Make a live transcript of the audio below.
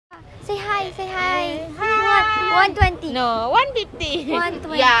Say hi, say hi. Hi. 120. No, 150.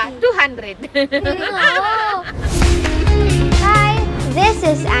 120. Yeah, 200. No. Hi, this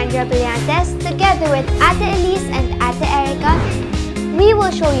is Andrea Brillantes together with Ate Elise and Ate Erica. We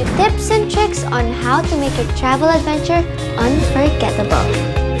will show you tips and tricks on how to make your travel adventure unforgettable.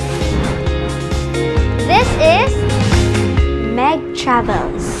 This is MEG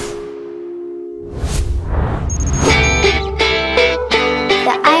Travels.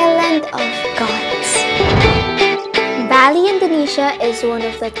 The Island of Gods. Bali, Indonesia is one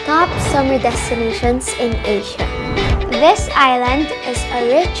of the top summer destinations in Asia. This island is a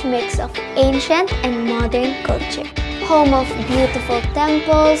rich mix of ancient and modern culture. Home of beautiful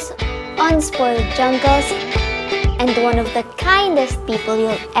temples, unspoiled jungles, and one of the kindest people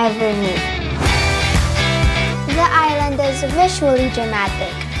you'll ever meet. The island is visually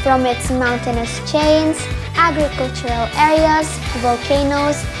dramatic, from its mountainous chains, agricultural areas,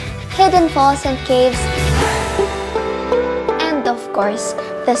 volcanoes, hidden falls and caves, and of course,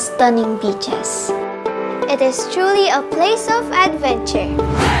 the stunning beaches. It is truly a place of adventure.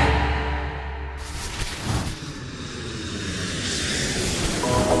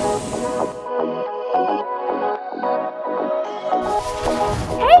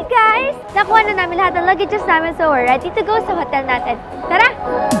 Hey guys! Nakuha na namin lahat ng luggages namin, so we're ready to go sa hotel natin. Tara!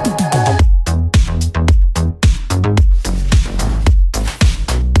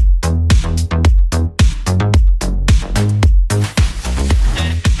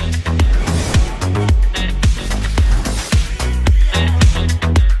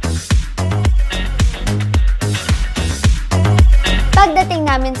 Pagdating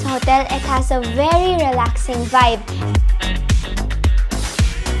namin sa hotel, it has a very relaxing vibe.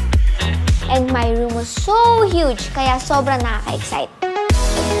 And my room was so huge, kaya sobrang nakaka-excite.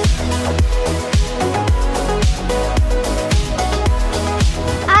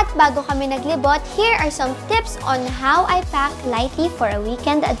 At bago kami naglibot, here are some tips on how I pack lightly for a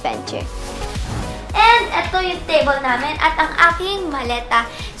weekend adventure. And ito yung table namin at ang aking maleta.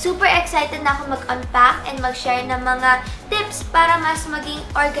 Super excited na ako mag-unpack and mag-share ng mga tips para mas maging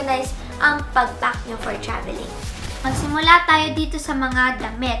organized ang pag-pack nyo for traveling. Magsimula tayo dito sa mga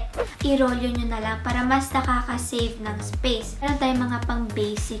damit. I-rolyo nyo na lang para mas nakaka-save ng space. Meron tayong mga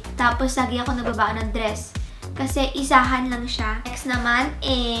pang-basic. Tapos lagi ako nagbabaan ng dress. Kasi isahan lang siya. Next naman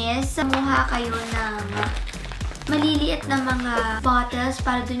is, samuha kayo ng maliliit na mga bottles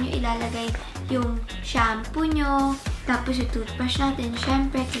para doon nyo ilalagay yung shampoo nyo. Tapos yung toothbrush natin.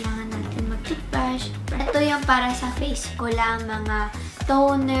 Siyempre, kailangan natin mag-toothbrush. Ito yung para sa face ko lang, mga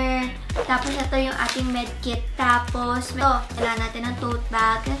toner. Tapos ito yung ating med kit. Tapos ito, kailangan natin ng tote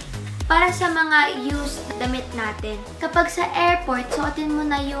bag para sa mga used damit natin. Kapag sa airport, suotin mo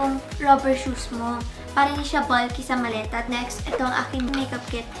na yung rubber shoes mo para hindi siya bulky sa maleta. Next, ito ang aking makeup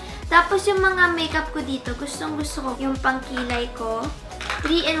kit. Tapos yung mga makeup ko dito, gustong gusto ko yung pangkilay ko.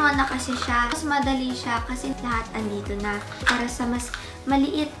 3-in-1 na kasi siya. Mas madali siya kasi lahat andito na. Para sa mas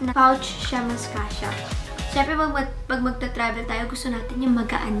maliit na pouch siya, mas kasya. Siyempre, pag magta-travel tayo, gusto natin yung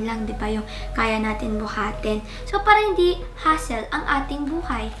magaan lang, di ba? Yung kaya natin buhatin. So, para hindi hassle ang ating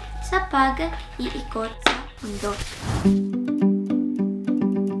buhay sa pag-iikot sa mundo.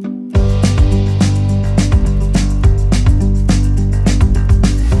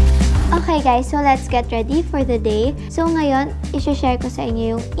 Okay guys, so let's get ready for the day. So ngayon, i-share ko sa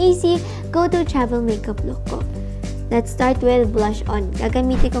inyo yung easy go-to travel makeup look ko. Let's start with blush on.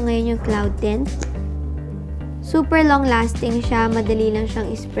 Gagamitin ko ngayon yung Cloud Tint. Super long lasting siya, madali lang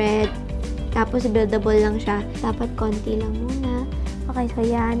siyang i-spread. Tapos buildable lang siya. Dapat konti lang muna. Okay, so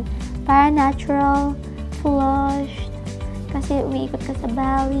yan. Para natural, flushed. Kasi umiikot ka sa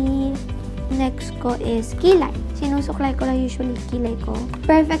Bali. Next ko is kilay. Sinusuklay ko lang usually kilay ko.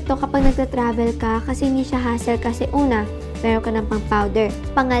 Perfect to kapag nagta-travel ka kasi hindi siya hassle kasi una, meron ka ng pang-powder.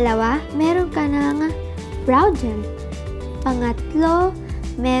 Pangalawa, meron ka ng brow gel. Pangatlo,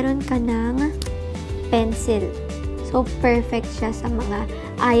 meron ka ng pencil. So, perfect siya sa mga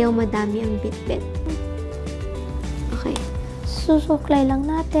ayaw madami ang bit-bit. Okay. Susuklay lang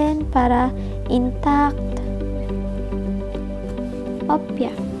natin para intact.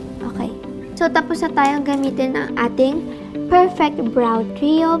 Opya. Okay. So, tapos na tayong gamitin ang ating perfect brow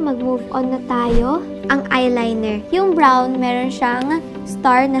trio. Mag-move on na tayo. Ang eyeliner. Yung brown, meron siyang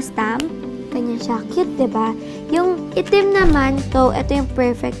star na stamp. Ganyan siya. Cute, diba? Yung itim naman, to, ito yung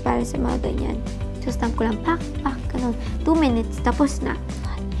perfect para sa mga ganyan. So, stamp ko lang. Pak, pak, ganun. 2 minutes. Tapos na.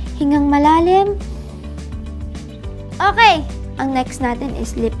 Hingang malalim. Okay. Ang next natin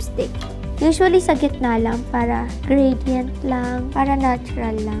is lipstick. Usually, sa gitna lang para gradient lang. Para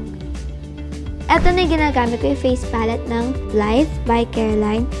natural lang. Ito na yung ginagamit ko, yung face palette ng Life by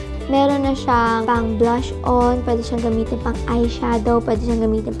Caroline. Meron na siyang pang blush on, pwede siyang gamitin pang eyeshadow, pwede siyang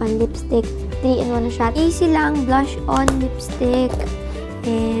gamitin pang lipstick. 3-in-1 na siya. Easy lang, blush on, lipstick,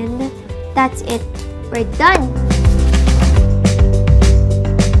 and that's it. We're done!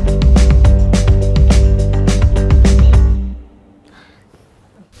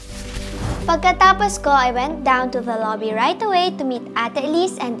 Pagkatapos ko, I went down to the lobby right away to meet Ate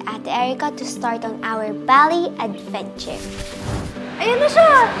Elise and Ate Erica to start on our Bali adventure. Ayun na siya!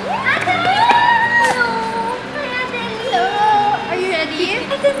 Ate! Hello! Hi, Ate Elise! Hello! Are you ready?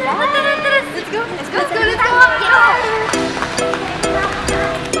 Tara! Let's go! Let's go!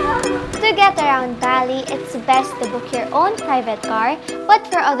 To get around Bali, it's best to book your own private car, but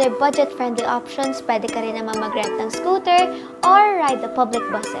for other budget-friendly options, pwede ka rin naman mag-rent ng scooter or ride the public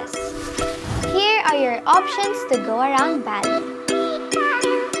buses. Here are your options to go around Bali.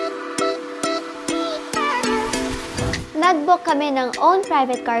 Nag-book kami ng own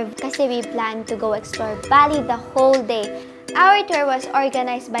private car kasi we plan to go explore Bali the whole day. Our tour was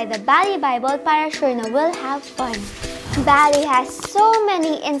organized by the Bali Bible para sure na we'll have fun. Bali has so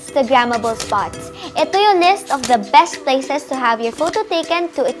many Instagrammable spots. Ito yung list of the best places to have your photo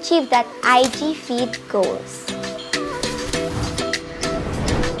taken to achieve that IG feed goals.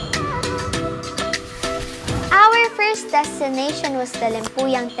 Our first destination was the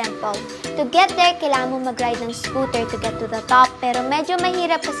Limpuyang Temple. To get there, kailangan mo mag-ride ng scooter to get to the top, pero medyo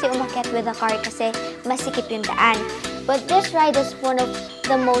mahirap kasi umakyat with a car kasi masikip yung daan. But this ride was one of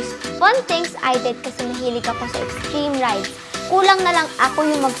the most fun things I did kasi mahilig ako sa extreme rides. Kulang na lang ako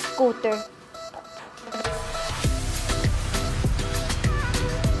yung mag-scooter.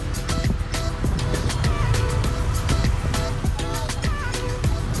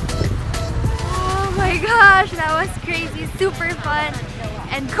 Oh my gosh, that was crazy, super fun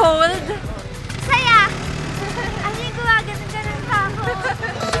and cold. Saya! Ano yung gumagano'n pa ako?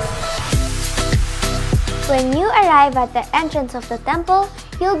 When you arrive at the entrance of the temple,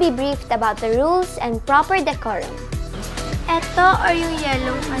 you'll be briefed about the rules and proper decorum. Ito or yung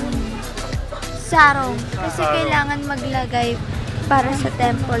yellow kanina? Sarong. Kasi kailangan maglagay para sa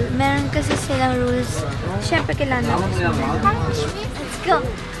temple. Meron kasi silang rules. Siyempre kailangan natin. Let's go!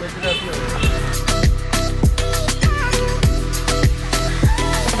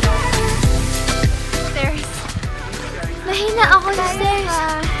 Stairs. Mahina ako sa stairs.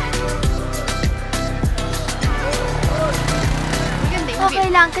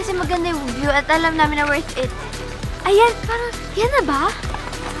 Okay lang kasi maganda yung view at alam namin na worth it. Ayan, parang, yan na ba?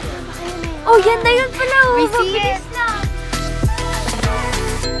 Oh, yan na yun pala. We see it.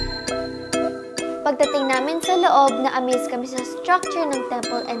 Pagdating namin sa loob, na-amaze kami sa structure ng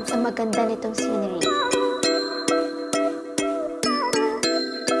temple and sa maganda nitong scenery.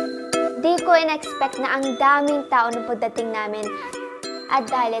 Di ko in-expect na ang daming tao nung pagdating namin. At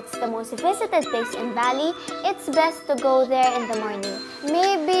dahil it's the most visited place in Bali, it's best to go there in the morning.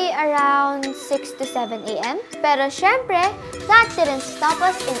 Maybe around 6 to 7 a.m. Pero syempre, that didn't stop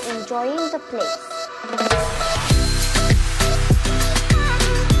us in enjoying the place.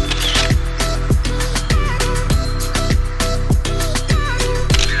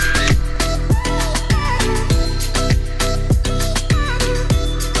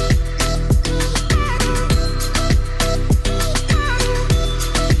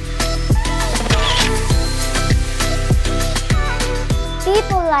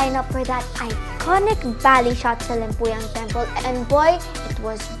 People line up for that iconic Bali shot sa Limpuyang Temple, and boy, it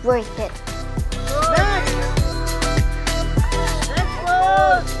was worth it.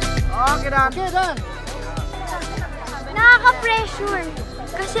 Nakaka-pressure.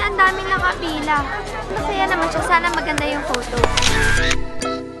 Kasi ang daming nakapila. Masaya naman siya. Sana maganda yung photo.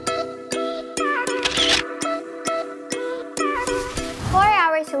 4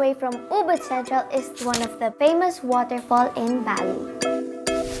 hours away from Ubud Central is one of the famous waterfall in Bali.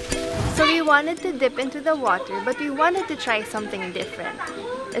 So we wanted to dip into the water, but we wanted to try something different.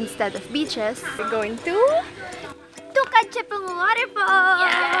 Instead of beaches, we're going to Tukadchipong Waterfall!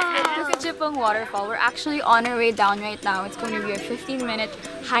 Yeah, Tukadchipong Waterfall. We're actually on our way down right now. It's going to be a 15-minute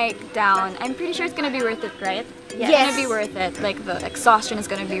hike down. I'm pretty sure it's going to be worth it, right? Yes. It's going to be worth it. Like, the exhaustion is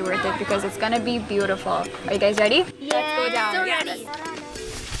going to be worth it because it's going to be beautiful. Are you guys ready? Yes, Let's go down. so ready.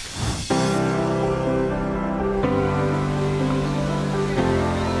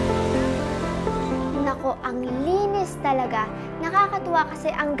 Nako, ang linis talaga. Nakakatuwa kasi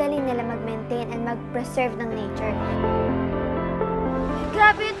ang galing nila mag-maintain and mag-preserve ng nature.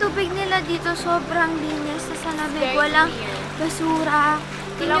 Grabe yung tubig nila dito. Sobrang linis. Sa lamig. Walang basura.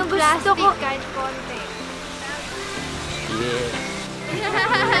 Yun yung gusto ko. kahit konti.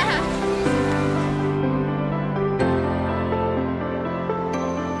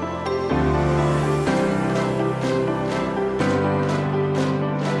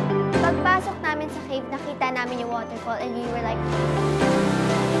 waterfall and you were like,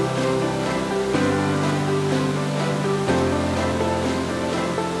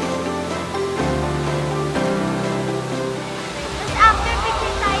 after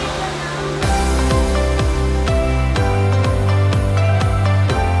picnic tayo doon na.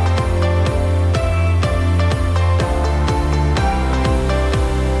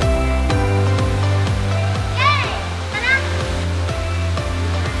 Yay! Tara!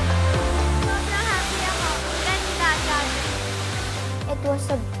 Sobrang happy ako. Ganda, guys. It was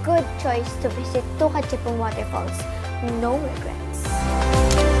a good choice to visit Tukachipong Waterfalls. No regrets.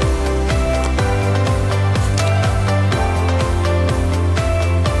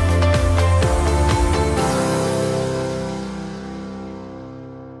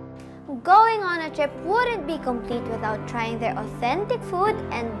 Going on a trip wouldn't be complete without trying their authentic food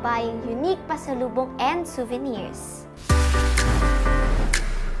and buying unique pasalubong and souvenirs.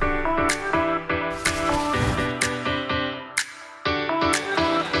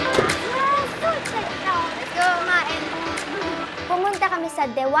 Pumunta kami sa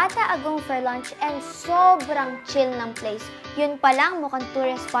Dewata Agong for lunch and sobrang chill ng place. Yun pa lang, mukhang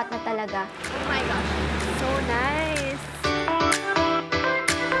tourist spot na talaga. Oh my gosh, so nice.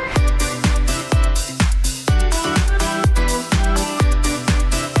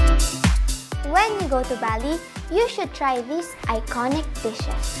 When you go to Bali, you should try these iconic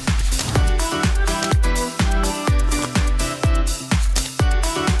dishes.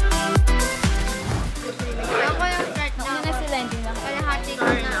 Ako yung start na. Muna sila, hindi na. Kalahati ko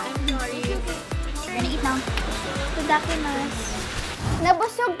na. I'm sorry. We're gonna eat now. Tadakimasu.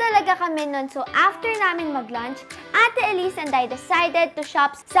 Nabusog talaga kami nun, so after namin mag-lunch, Ate Elise and I decided to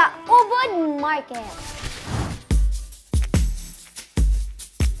shop sa Ubud Market.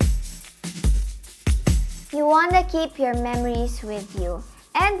 You wanna keep your memories with you.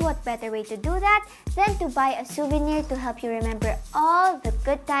 And what better way to do that than to buy a souvenir to help you remember all the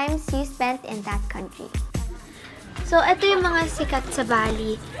good times you spent in that country. So, ito yung mga sikat sa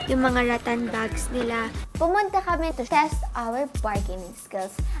Bali. Yung mga rattan bags nila. Pumunta kami to test our bargaining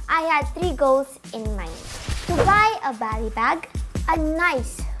skills. I had 3 goals in mind. To buy a Bali bag, a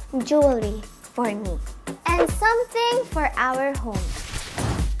nice jewelry for me, and something for our home.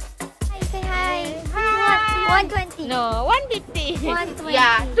 Hi, say hi. Hi. 120. No, 150. 120.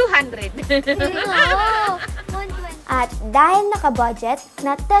 Yeah, 200. No, 120. At dahil naka-budget,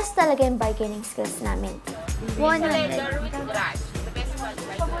 na-test talaga yung bargaining skills namin. 100.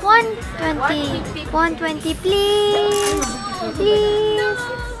 120. 120, please. Please.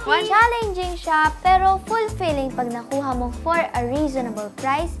 Challenging siya, pero fulfilling pag nakuha mo for a reasonable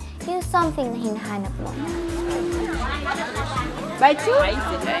price yung something na hinahanap mo. Buy two?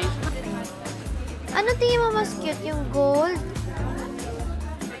 Ano tingin mo mas cute? Yung gold?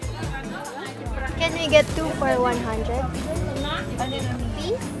 Can we get 2 for 100?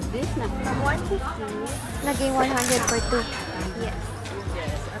 Please? This na. From 150. Naging 100 for 2. Yes.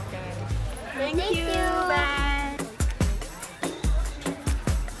 Thank you. Bye.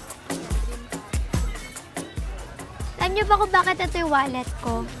 Alam niyo ba kung bakit ito yung wallet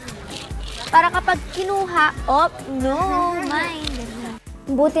ko? Para kapag kinuha, no, mine.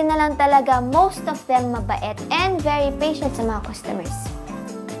 Buti na lang talaga, most of them mabait and very patient sa mga customers.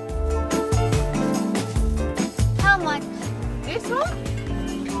 How much? This one?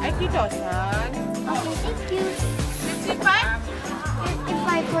 80,000. Okay, thank you. 55?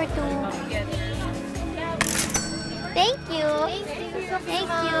 55 for 2. Thank you.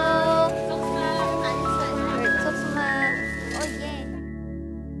 Thank you. Sukma. Oh, yeah.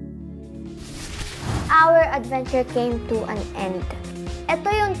 Our adventure came to an end. Ito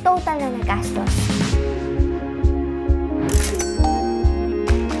yung total na nagastos.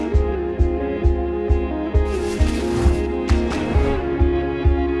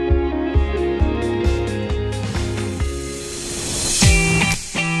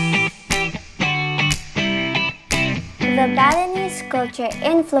 The Balinese culture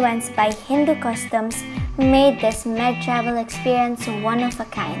influenced by Hindu customs made this MEG travel experience one of a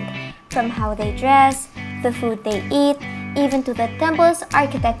kind. From how they dress, the food they eat, even to the temple's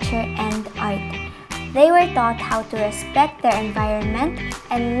architecture and art. They were taught how to respect their environment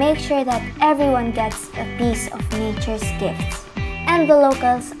and make sure that everyone gets a piece of nature's gifts. And the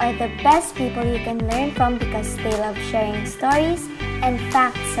locals are the best people you can learn from because they love sharing stories and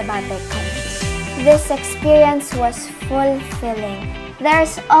facts about their country. This experience was fulfilling.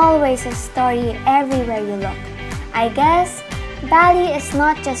 There's always a story everywhere you look. I guess Bali is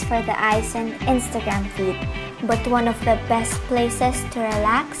not just for the eyes and Instagram feed, but one of the best places to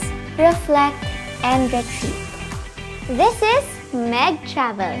relax, reflect, and retreat. This is MEG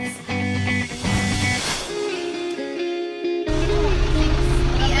Travels.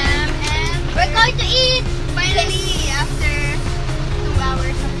 Finally, after 2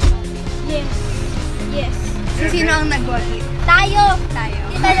 hours of shopping. Yes. Yes. Sino ang nag-work? Tayo!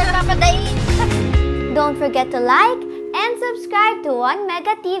 Hindi tayo nagpapadain. Don't forget to like and subscribe to 1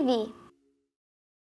 Mega TV.